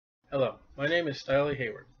Hello, my name is Stylie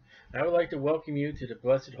Hayward, and I would like to welcome you to the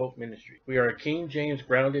Blessed Hope Ministry. We are a King James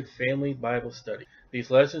grounded family Bible study. These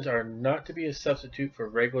lessons are not to be a substitute for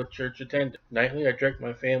regular church attendance. Nightly, I direct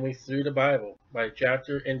my family through the Bible by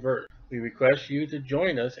chapter and verse. We request you to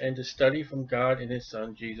join us and to study from God and His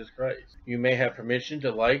Son, Jesus Christ. You may have permission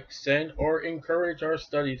to like, send, or encourage our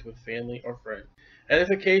studies with family or friends.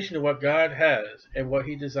 Edification of what God has and what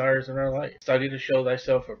He desires in our life. Study to show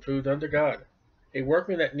thyself approved unto God, a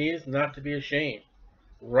workman that needeth not to be ashamed,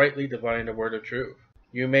 rightly dividing the word of truth.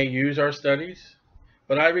 You may use our studies,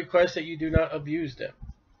 but I request that you do not abuse them.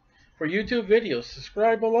 For YouTube videos,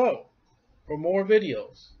 subscribe below for more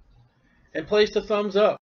videos, and place the thumbs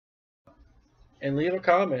up, and leave a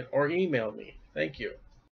comment or email me. Thank you.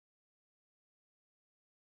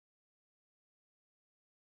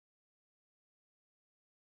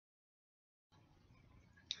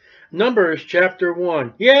 Numbers chapter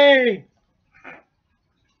 1. Yay!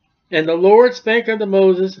 And the Lord spake unto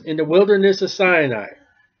Moses in the wilderness of Sinai.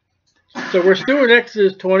 So we're still in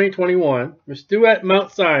Exodus 20:21. We're still at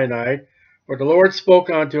Mount Sinai, where the Lord spoke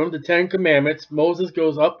unto him the Ten Commandments. Moses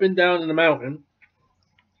goes up and down in the mountain.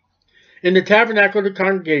 In the tabernacle of the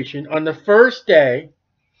congregation, on the first day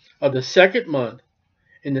of the second month,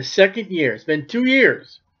 in the second year, it's been 2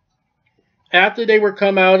 years, after they were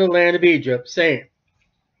come out of the land of Egypt, saying,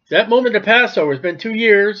 that moment of Passover has been 2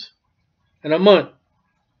 years and a month.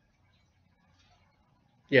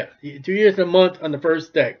 Yeah, 2 years and a month on the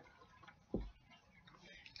first day.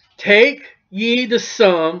 Take ye the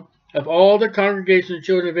sum of all the congregation of the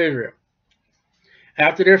children of Israel,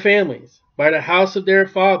 after their families, by the house of their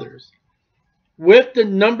fathers, with the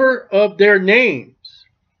number of their names.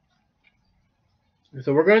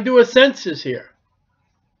 So we're going to do a census here.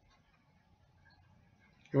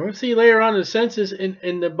 We're going to see later on the census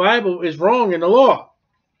in the Bible is wrong in the law.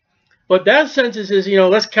 But that census is,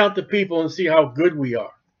 let's count the people and see how good we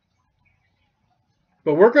are.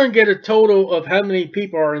 But we're going to get a total of how many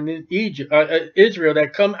people are in Israel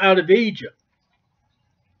that come out of Egypt,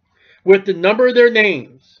 with the number of their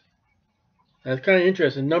names. That's kind of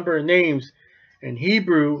interesting. Number of names in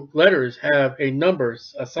Hebrew letters have a number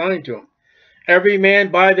assigned to them. Every man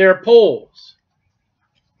by their polls.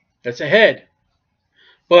 That's a head.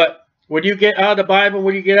 But what do you get out of the Bible?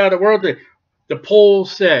 What do you get out of the world? The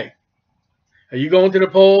polls say. Are you going to the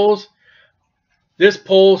polls? This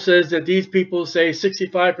poll says that these people say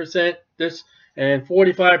 65% this and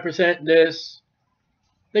 45% this.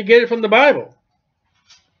 They get it from the Bible.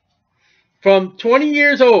 From 20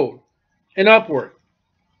 years old and upward.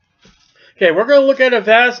 Okay, we're going to look at a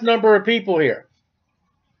vast number of people here.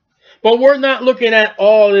 But we're not looking at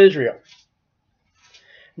all Israel.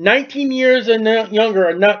 19 years and younger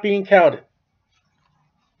are not being counted.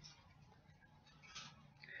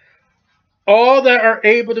 All that are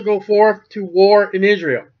able to go forth to war in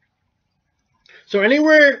Israel. So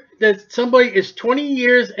anywhere that somebody is 20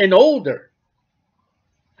 years and older,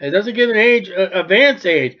 it doesn't give an age, advanced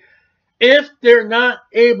age, if they're not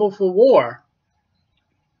able for war,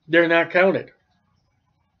 they're not counted.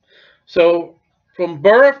 So from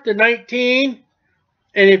birth to 19,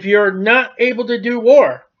 and if you're not able to do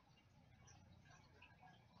war,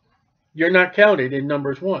 you're not counted in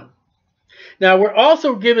Numbers 1. Now, we're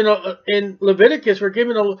also given, in Leviticus, we're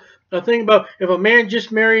given a thing about if a man just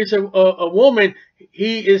marries a woman,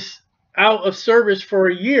 he is out of service for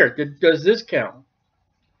a year. Does this count?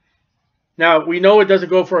 Now, we know it doesn't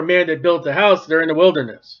go for a man that built a house. They're in the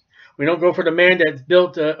wilderness. We don't go for the man that's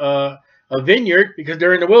built a vineyard because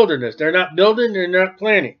they're in the wilderness. They're not building, they're not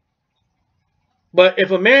planting. But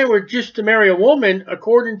if a man were just to marry a woman,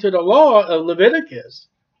 according to the law of Leviticus,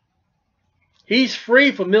 he's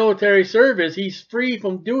free from military service. He's free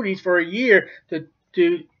from duties for a year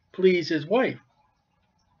to please his wife.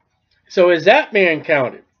 So is that man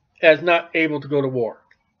counted as not able to go to war?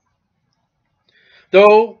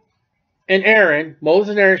 Though and Aaron,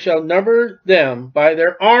 Moses and Aaron shall number them by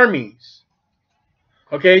their armies.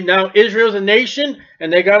 Okay, now Israel's a nation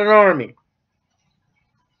and they got an army.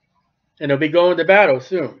 And they'll be going to battle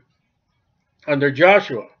soon under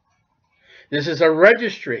Joshua. This is a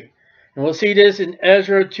registry. And we'll see this in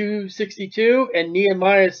Ezra 2:62 and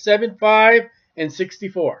Nehemiah 7:5 and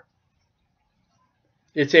 64.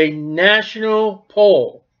 It's a national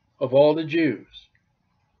poll of all the Jews.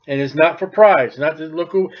 And it's not for prize. Not to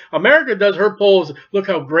look who America does her polls. Look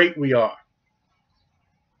how great we are.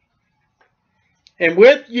 And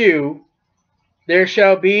with you there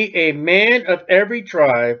shall be a man of every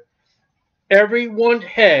tribe, every one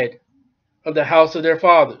head of the house of their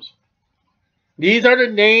fathers. These are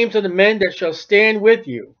the names of the men that shall stand with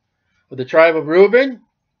you. Of the tribe of Reuben,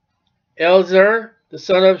 Elzar the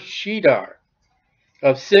son of Shedar.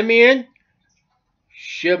 Of Simeon,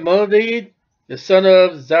 Shemuel, the son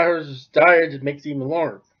of Zahariah, that makes it even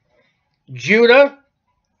longer. Judah,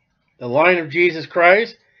 the line of Jesus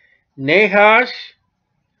Christ. Nahash,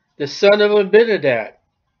 the son of Abinadab.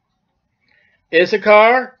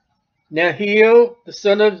 Issachar, Nahiel, the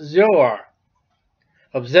son of Zoar.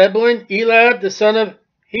 Of Zebulun, Elab, the son of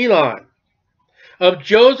Helon. Of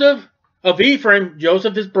Joseph, of Ephraim,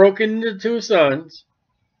 Joseph is broken into two sons.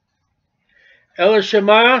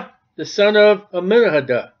 Elishama, the son of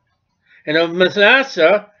Amminadab. And of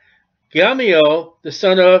Manasseh, Gamiel, the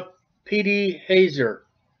son of Pedahazer.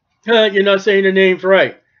 You're not saying the names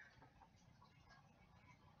right.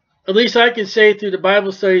 At least I can say through the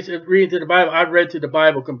Bible studies and reading through the Bible, I've read through the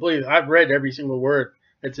Bible completely. I've read every single word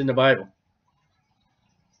that's in the Bible.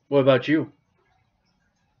 What about you?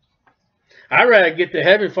 I'd rather get to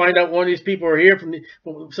heaven, find out one of these people are here from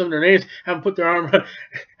some of their names, have them put their arm around.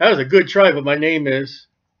 That was a good try, but my name is.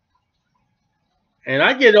 And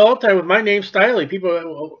I get it all the time with my name, Stiley.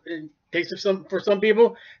 People, it takes for some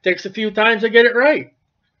people, it takes a few times to get it right.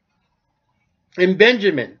 And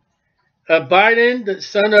Benjamin. Of Biden, the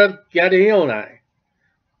son of Gadioni.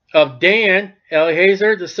 Of Dan,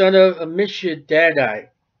 Eliezer, the son of Ammishaddai.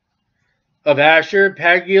 Of Asher,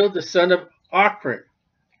 Pagiel, the son of Ochran.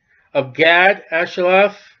 Of Gad,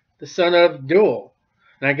 Ashalaf, the son of Duel.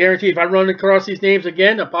 And I guarantee if I run across these names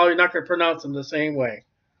again, I'm probably not going to pronounce them the same way.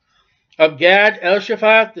 Of Gad,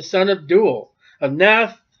 Elshaphat, the son of Duel. Of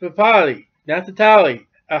Naphtali,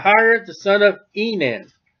 Ahira, the son of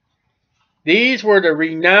Enan. These were the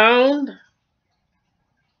renowned,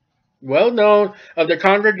 well-known of the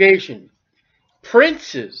congregation,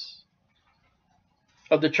 princes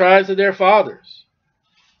of the tribes of their fathers,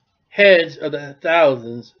 heads of the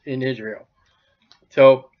thousands in Israel.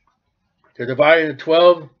 So they're divided into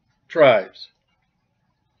 12 tribes.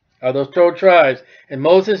 Of those 12 tribes, and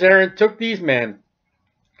Moses and Aaron took these men,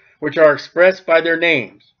 which are expressed by their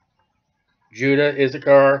names: Judah,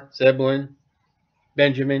 Issachar, Zebulun,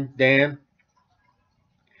 Benjamin, Dan.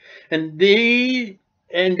 And they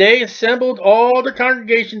assembled all the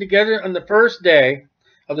congregation together on the first day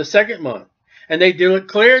of the second month, and they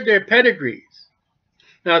declared their pedigrees.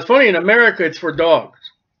 Now it's funny, in America it's for dogs.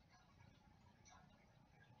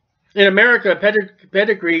 In America, a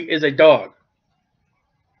pedigree is a dog.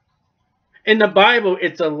 In the Bible,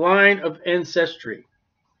 it's a line of ancestry.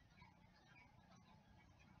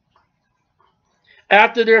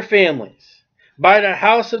 After their families, by the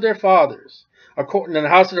house of their fathers. According to the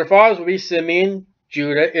house of their fathers will be Simeon,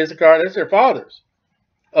 Judah, Issachar, that's their fathers.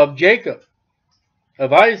 Of Jacob,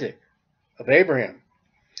 of Isaac, of Abraham.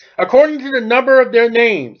 According to the number of their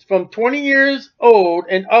names, from 20 years old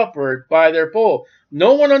and upward by their poll.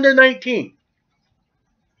 No one under 19.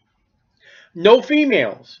 No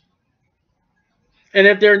females. And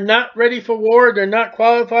if they're not ready for war, they're not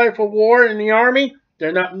qualified for war in the army,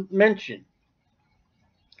 they're not mentioned.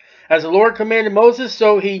 As the Lord commanded Moses,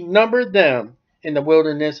 so he numbered them in the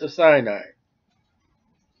wilderness of Sinai.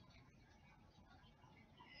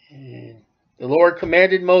 And the Lord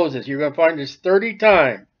commanded Moses. You're going to find this 30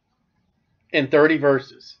 times in 30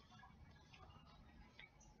 verses.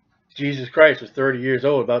 Jesus Christ was 30 years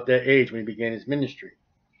old, about that age when he began his ministry.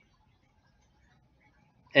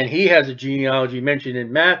 And he has a genealogy mentioned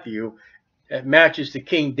in Matthew that matches to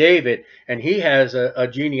King David. And he has a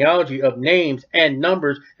genealogy of names and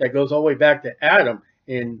numbers that goes all the way back to Adam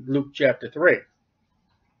in Luke chapter 3.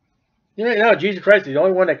 You know, Jesus Christ is the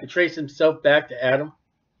only one that can trace himself back to Adam.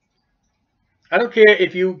 I don't care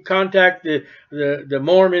if you contact the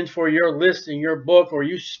Mormons for your list in your book, or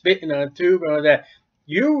you spit in a tube or that.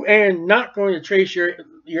 You are not going to trace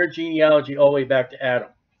your genealogy all the way back to Adam.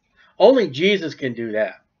 Only Jesus can do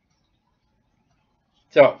that.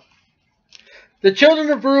 So, the children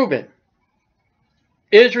of Reuben,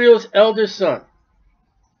 Israel's eldest son,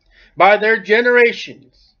 by their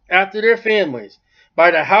generations, after their families,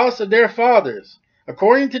 by the house of their fathers,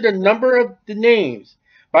 according to the number of the names,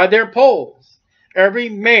 by their polls, every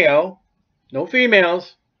male, no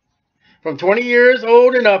females, from 20 years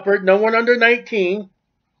old and upward, no one under 19,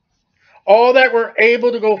 all that were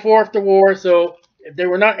able to go forth to war. So if they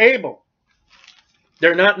were not able,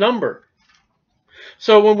 they're not numbered.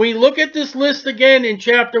 So when we look at this list again in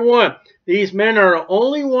chapter 1, these men are the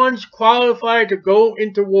only ones qualified to go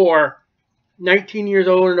into war 19 years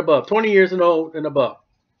old and above, 20 years old and above.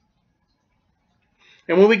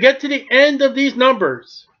 And when we get to the end of these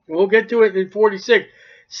numbers, and we'll get to it in 46,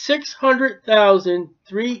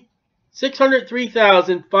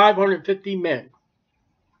 603,550 men.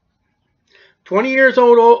 20 years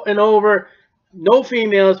old and over, no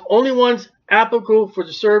females, only ones applicable for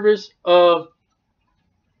the service of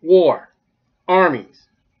war, armies.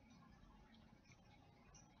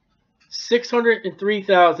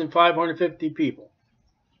 603,550 people.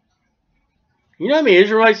 You know how many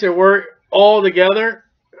Israelites there were all together?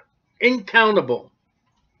 Incountable.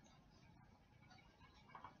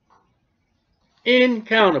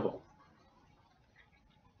 Incountable.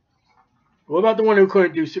 What about the one who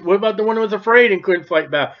couldn't do? What about the one who was afraid and couldn't fight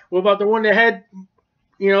back? What about the one that had,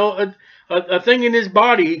 a thing in his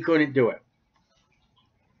body he couldn't do it?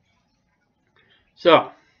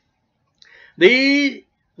 So,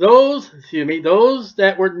 those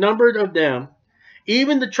that were numbered of them,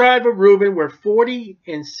 even the tribe of Reuben, were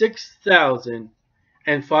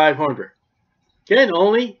 46,500. Again,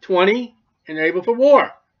 only 20 and able for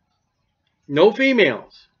war. No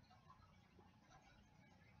females.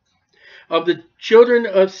 Of the children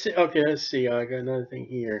of... Okay, let's see. I got another thing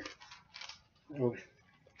here. Okay.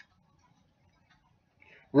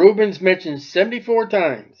 Reuben's mentioned 74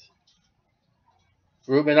 times.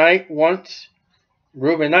 Reubenite once.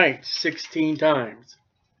 Reubenites 16 times.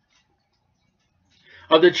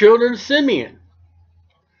 Of the children of Simeon,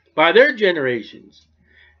 by their generations,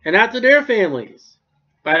 and after their families,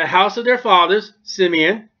 by the house of their fathers,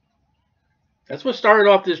 Simeon. That's what started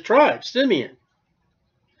off this tribe, Simeon.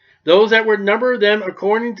 Those that were numbered of them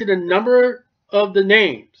according to the number of the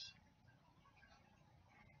names.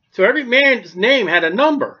 So every man's name had a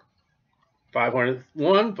number.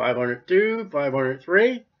 501, 502,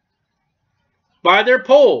 503. By their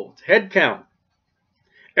polls, head count.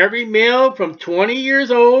 Every male from 20 years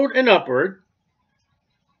old and upward,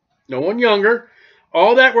 no one younger,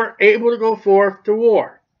 all that were able to go forth to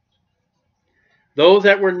war. Those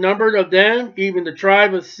that were numbered of them, even the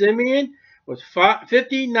tribe of Simeon, was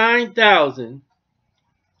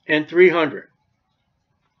 59,300.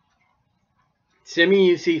 Simeon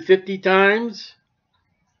you see 50 times.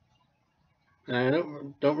 I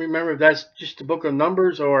don't remember if that's just the book of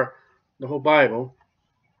Numbers or the whole Bible.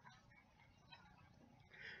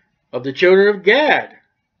 Of the children of Gad,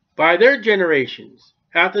 by their generations,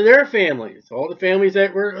 after their families, all the families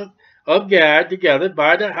that were of Gad together,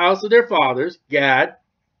 by the house of their fathers, Gad,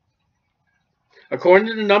 according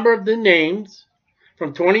to the number of the names,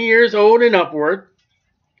 from 20 years old and upward,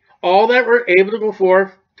 all that were able to go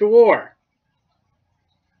forth to war.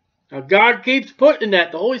 Now God keeps putting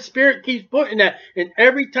that, the Holy Spirit keeps putting that, and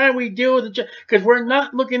every time we deal with it, because we're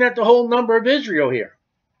not looking at the whole number of Israel here.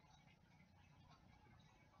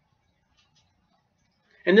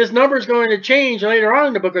 And this number is going to change later on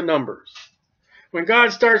in the book of Numbers. When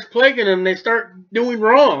God starts plaguing them, they start doing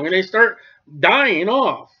wrong, and they start dying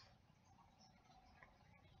off.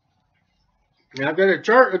 Now I've got a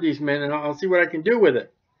chart of these men, and I'll see what I can do with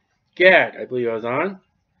it. Gad, I believe I was on.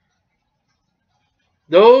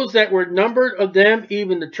 Those that were numbered of them,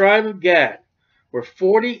 even the tribe of Gad, were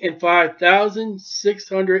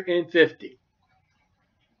 45,650.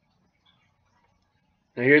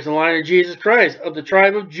 Now here's the line of Jesus Christ. Of the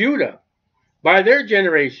tribe of Judah, by their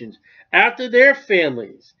generations, after their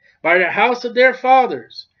families, by the house of their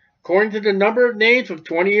fathers, according to the number of names from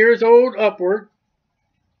 20 years old upward,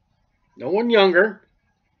 no one younger.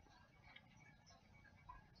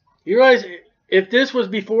 You realize, if this was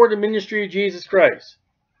before the ministry of Jesus Christ,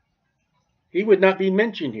 he would not be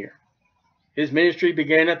mentioned here. His ministry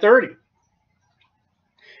began at 30.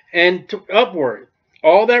 And upward,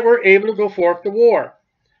 all that were able to go forth to war.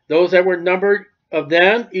 Those that were numbered of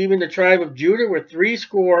them, even the tribe of Judah, were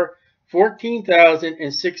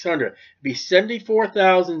 14,600. Be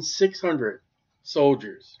 74,600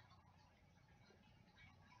 soldiers.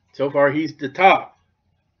 So far, he's the top.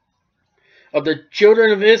 Of the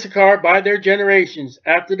children of Issachar, by their generations,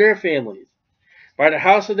 after their families, by the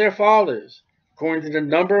house of their fathers, according to the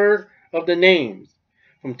number of the names,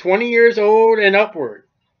 from 20 years old and upward,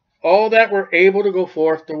 all that were able to go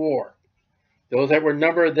forth to war. Those that were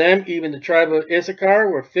numbered of them, even the tribe of Issachar,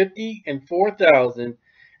 were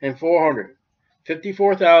 54,400.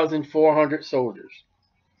 54,400 soldiers.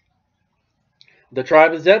 The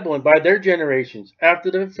tribe of Zebulun, by their generations,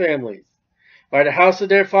 after their families, by the house of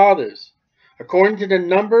their fathers, according to the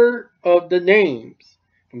number of the names,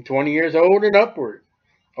 from 20 years old and upward,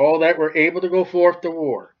 all that were able to go forth to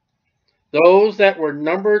war. Those that were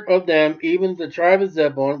numbered of them, even the tribe of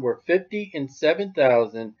Zebulun, were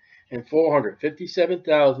 57,400.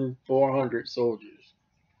 57,400 soldiers.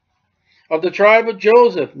 Of the tribe of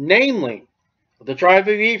Joseph, namely, of the tribe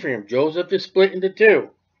of Ephraim, Joseph is split into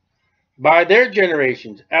two. By their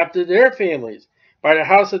generations, after their families, by the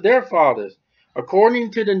house of their fathers,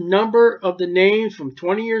 according to the number of the names from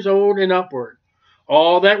 20 years old and upward,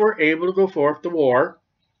 all that were able to go forth to war.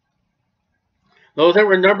 Those that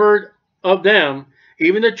were numbered of them,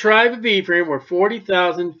 even the tribe of Ephraim, were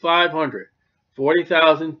 40,500.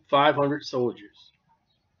 40,500 soldiers.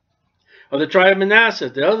 Of the tribe of Manasseh,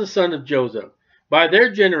 the other son of Joseph, by their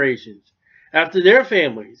generations, after their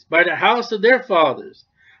families, by the house of their fathers,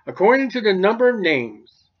 according to the number of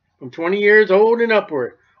names, from 20 years old and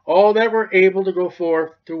upward, all that were able to go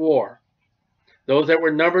forth to war. Those that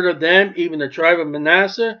were numbered of them, even the tribe of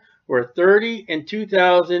Manasseh, were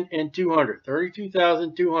 32,200.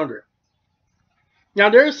 32,200. Now,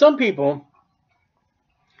 there are some people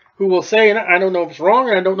who will say, and I don't know if it's wrong,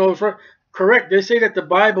 and I don't know if it's correct, they say that the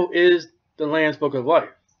Bible is the Lamb's Book of Life.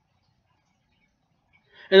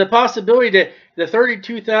 And the possibility that the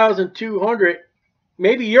 32,200,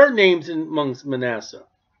 maybe your name's amongst Manasseh.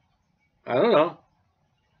 I don't know.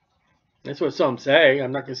 That's what some say.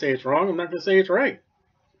 I'm not going to say it's wrong. I'm not going to say it's right.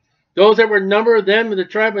 Those that were numbered of them in the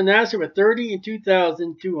tribe of Manasseh were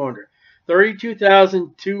 32,200.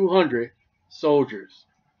 32,200 soldiers.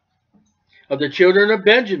 Of the children of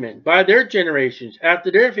Benjamin, by their generations,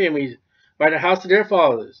 after their families, by the house of their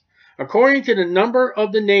fathers, according to the number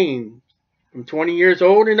of the names, from 20 years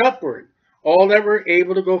old and upward, all that were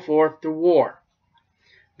able to go forth to war.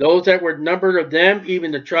 Those that were numbered of them,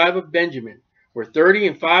 even the tribe of Benjamin, were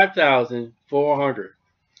 35,400.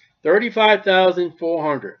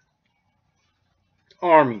 35,400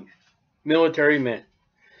 armies, military men.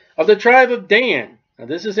 Of the tribe of Dan, now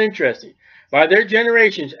this is interesting, by their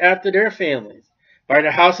generations after their families, by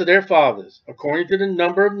the house of their fathers, according to the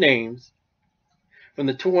number of names,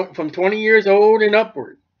 from 20 years old and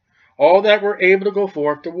upward, all that were able to go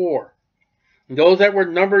forth to war. And those that were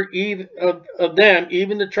numbered of them,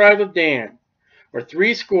 even the tribe of Dan, were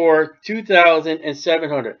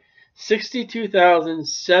 62,700.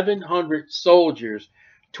 62,700 soldiers,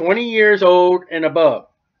 20 years old and above.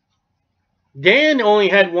 Dan only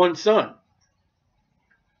had one son.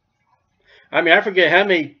 I mean, I forget how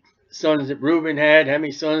many sons that Reuben had, how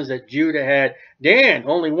many sons that Judah had. Dan,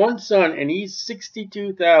 only one son, and he's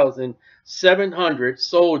 62,700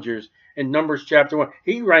 soldiers in Numbers chapter 1.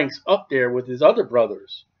 He ranks up there with his other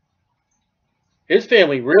brothers. His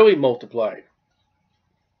family really multiplied.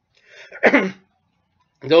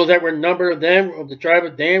 Those that were numbered of them, of the tribe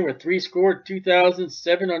of Dan, were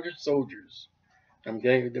 62,700 soldiers. I'm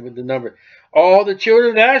getting with the number. All the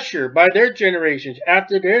children of Asher, by their generations,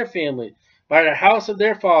 after their families, by the house of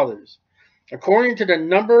their fathers, according to the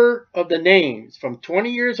number of the names, from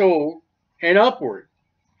 20 years old and upward.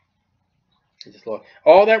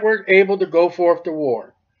 All that were able to go forth to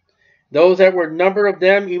war. Those that were numbered of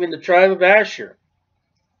them, even the tribe of Asher,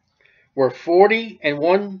 were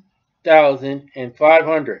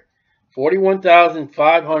 41,500.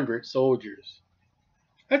 41,500 soldiers.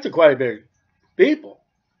 That's quite a bit of people.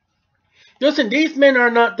 Listen, these men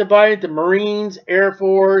are not divided to Marines, Air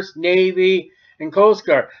Force, Navy, and Coast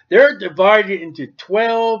Guard. They're divided into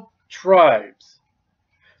 12 tribes.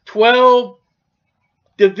 12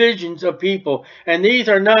 divisions of people. And these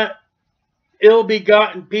are not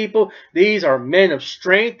ill-begotten people. These are men of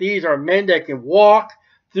strength. These are men that can walk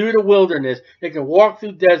through the wilderness. They can walk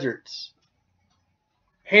through deserts.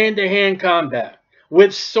 Hand-to-hand combat.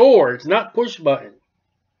 With swords, not push button.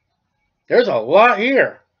 There's a lot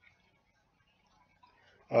here.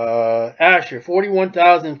 Asher,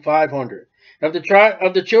 41,500. Of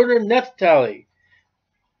the children of Naphtali,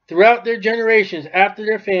 throughout their generations, after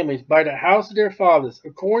their families, by the house of their fathers,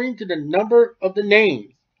 according to the number of the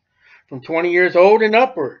names, from 20 years old and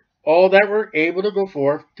upward, all that were able to go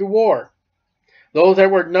forth to war. Those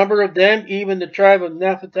that were numbered of them, even the tribe of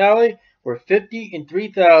Naphtali, were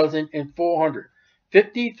 53,400.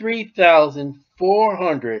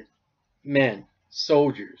 53,400 men,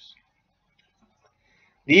 soldiers.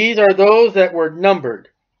 These are those that were numbered,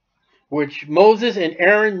 which Moses and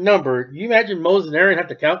Aaron numbered. You imagine Moses and Aaron have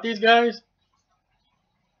to count these guys?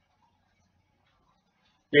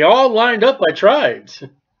 They all lined up by tribes.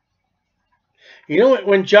 You know,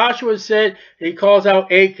 when Joshua said, he calls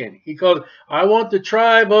out Achan. He called, I want the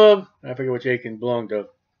tribe of, I forget which Achan belonged to.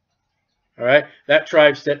 All right, that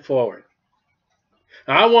tribe stepped forward.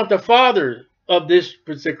 Now, I want the father of this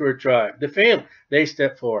particular tribe, the family, they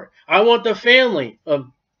stepped forward. I want the family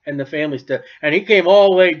of, and the family stepped. And he came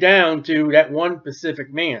all the way down to that one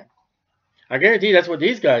Pacific man. I guarantee that's what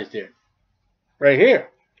these guys did. Right here.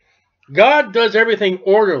 God does everything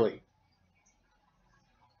orderly.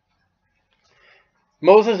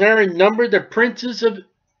 Moses and Aaron numbered the princes of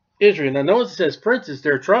Israel. Now notice it says princes,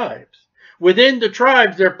 they're tribes. Within the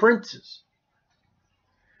tribes, they're princes.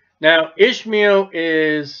 Now, Ishmael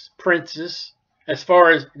is princes. As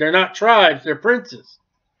far as they're not tribes, they're princes.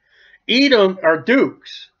 Edom are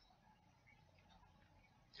dukes.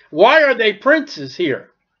 Why are they princes here?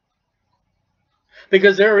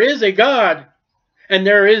 Because there is a God and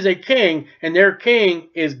there is a king, and their king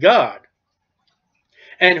is God.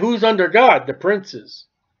 And who's under God? The princes.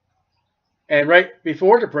 And right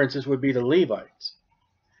before the princes would be the Levites.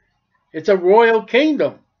 It's a royal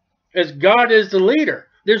kingdom, as God is the leader.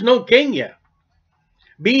 There's no king yet.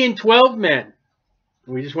 Being 12 men,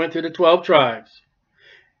 we just went through the 12 tribes.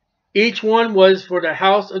 Each one was for the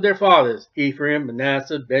house of their fathers: Ephraim,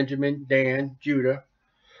 Manasseh, Benjamin, Dan, Judah.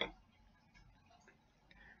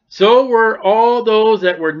 So were all those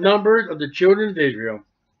that were numbered of the children of Israel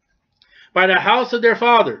by the house of their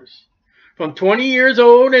fathers, from 20 years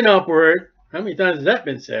old and upward. How many times has that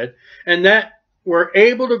been said? And that were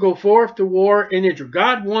able to go forth to war in Israel.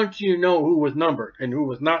 God wants you to know who was numbered and who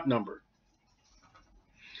was not numbered.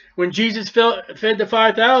 When Jesus fed the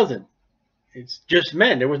 5,000, it's just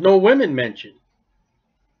men. There was no women mentioned.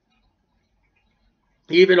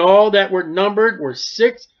 Even all that were numbered were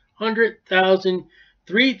 600,000,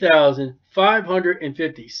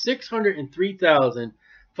 3,550.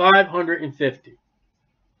 603,550.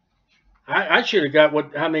 I should have got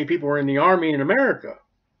how many people were in the army in America.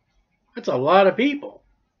 That's a lot of people.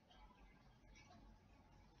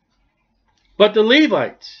 But the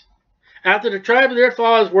Levites, after the tribe of their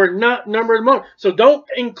fathers, were not numbered among. So don't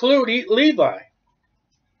include Levi.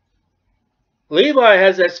 Levi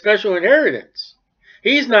has that special inheritance.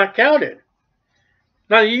 He's not counted.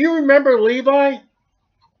 Now, you remember Levi?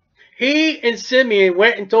 He and Simeon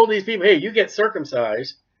went and told these people, hey, you get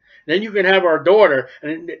circumcised, then you can have our daughter.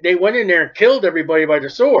 And they went in there and killed everybody by the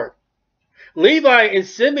sword. Levi and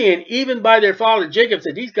Simeon, even by their father Jacob,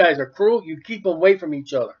 said, these guys are cruel. You keep them away from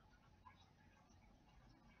each other.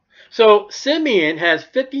 So Simeon has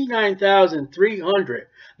 59,300.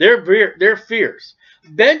 They're fierce.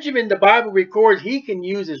 Benjamin, the Bible records, he can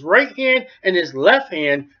use his right hand and his left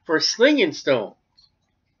hand for slinging stones.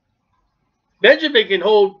 Benjamin can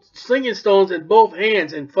hold slinging stones in both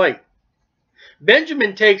hands and fight.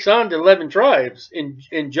 Benjamin takes on the 11 tribes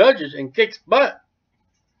in Judges and kicks butt.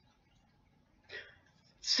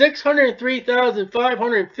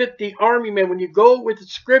 603,550 army men. When you go with the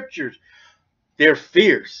scriptures, they're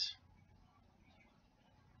fierce.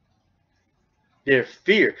 They're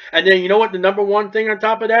fierce. And then you know what the number one thing on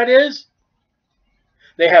top of that is?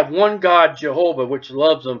 They have one God, Jehovah, which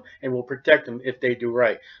loves them and will protect them if they do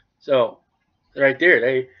right. So, right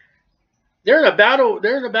there, they're in a battle.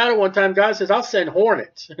 They're in a battle one time. God says, "I'll send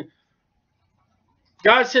hornets."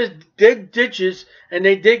 God says, dig ditches, and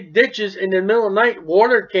they dig ditches. In the middle of the night,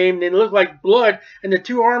 water came, and it looked like blood, and the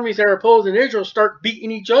two armies that are opposing Israel start beating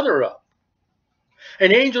each other up.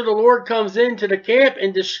 An angel of the Lord comes into the camp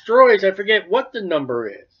and destroys, I forget what the number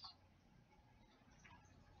is.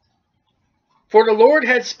 For the Lord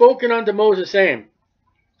had spoken unto Moses, saying,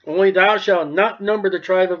 only thou shalt not number the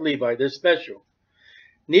tribe of Levi, this special,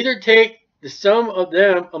 neither take the sum of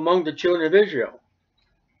them among the children of Israel.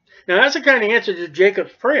 Now that's the kind of answer to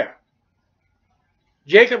Jacob's prayer.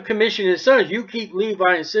 Jacob commissioned his sons, you keep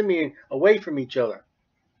Levi and Simeon away from each other.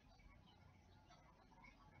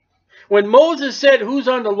 When Moses said who's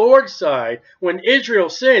on the Lord's side, when Israel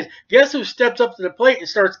sins, guess who steps up to the plate and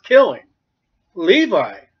starts killing?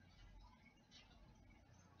 Levi.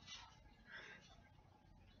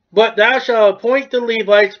 But thou shalt appoint the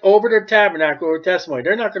Levites over the tabernacle or testimony.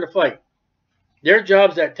 They're not going to fight. Their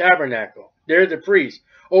job's at tabernacle. They're the priests.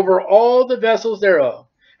 Over all the vessels thereof,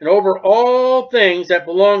 and over all things that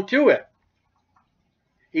belong to it,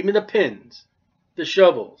 even the pins, the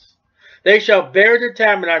shovels. They shall bear the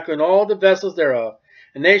tabernacle and all the vessels thereof,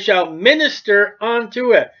 and they shall minister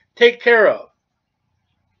unto it. Take care of.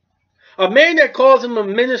 A man that calls him a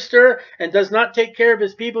minister and does not take care of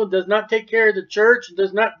his people, does not take care of the church,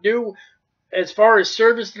 does not do as far as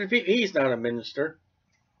service to the people, he's not a minister.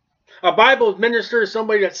 A Bible minister is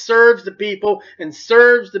somebody that serves the people and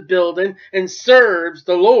serves the building and serves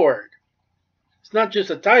the Lord. It's not just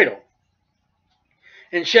a title.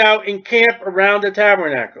 And shall encamp around the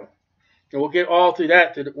tabernacle. And we'll get all through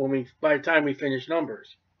that by the time we finish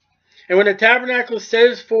Numbers. And when the tabernacle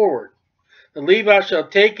says forward, the Levites shall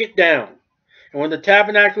take it down. And when the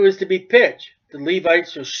tabernacle is to be pitched, the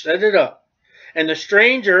Levites shall set it up. And the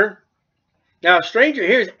stranger, now a stranger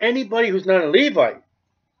here is anybody who's not a Levite.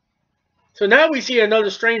 So now we see another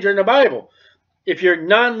stranger in the Bible. If you're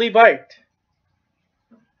non-Levite,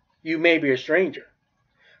 you may be a stranger.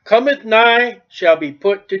 Cometh nigh shall be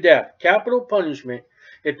put to death. Capital punishment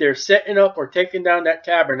if they're setting up or taking down that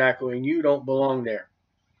tabernacle and you don't belong there.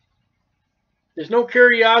 There's no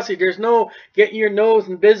curiosity. There's no getting your nose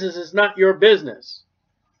in business. It's not your business.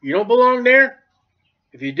 You don't belong there.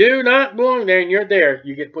 If you do not belong there and you're there,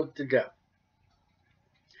 you get put to death.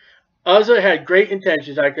 Uzzah had great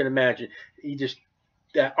intentions, I can imagine.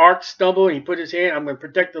 That ark stumbled and he put his hand, I'm going to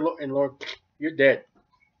protect the Lord, and Lord, you're dead.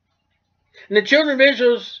 And the children of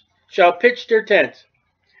Israel shall pitch their tents.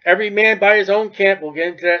 Every man by his own camp. We'll get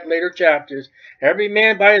into that in later chapters. Every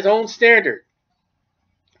man by his own standard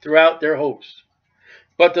throughout their host.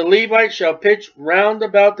 But the Levites shall pitch round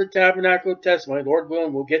about the tabernacle of testimony. Lord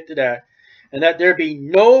willing, we'll get to that. And that there be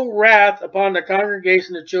no wrath upon the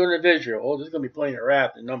congregation of the children of Israel. Oh, there's going to be plenty of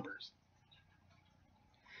wrath in Numbers.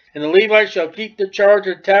 And the Levites shall keep the charge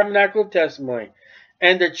of the tabernacle of testimony.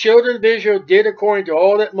 And the children of Israel did according to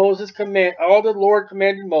all that all the Lord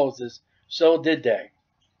commanded Moses, so did they.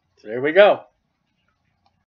 So there we go.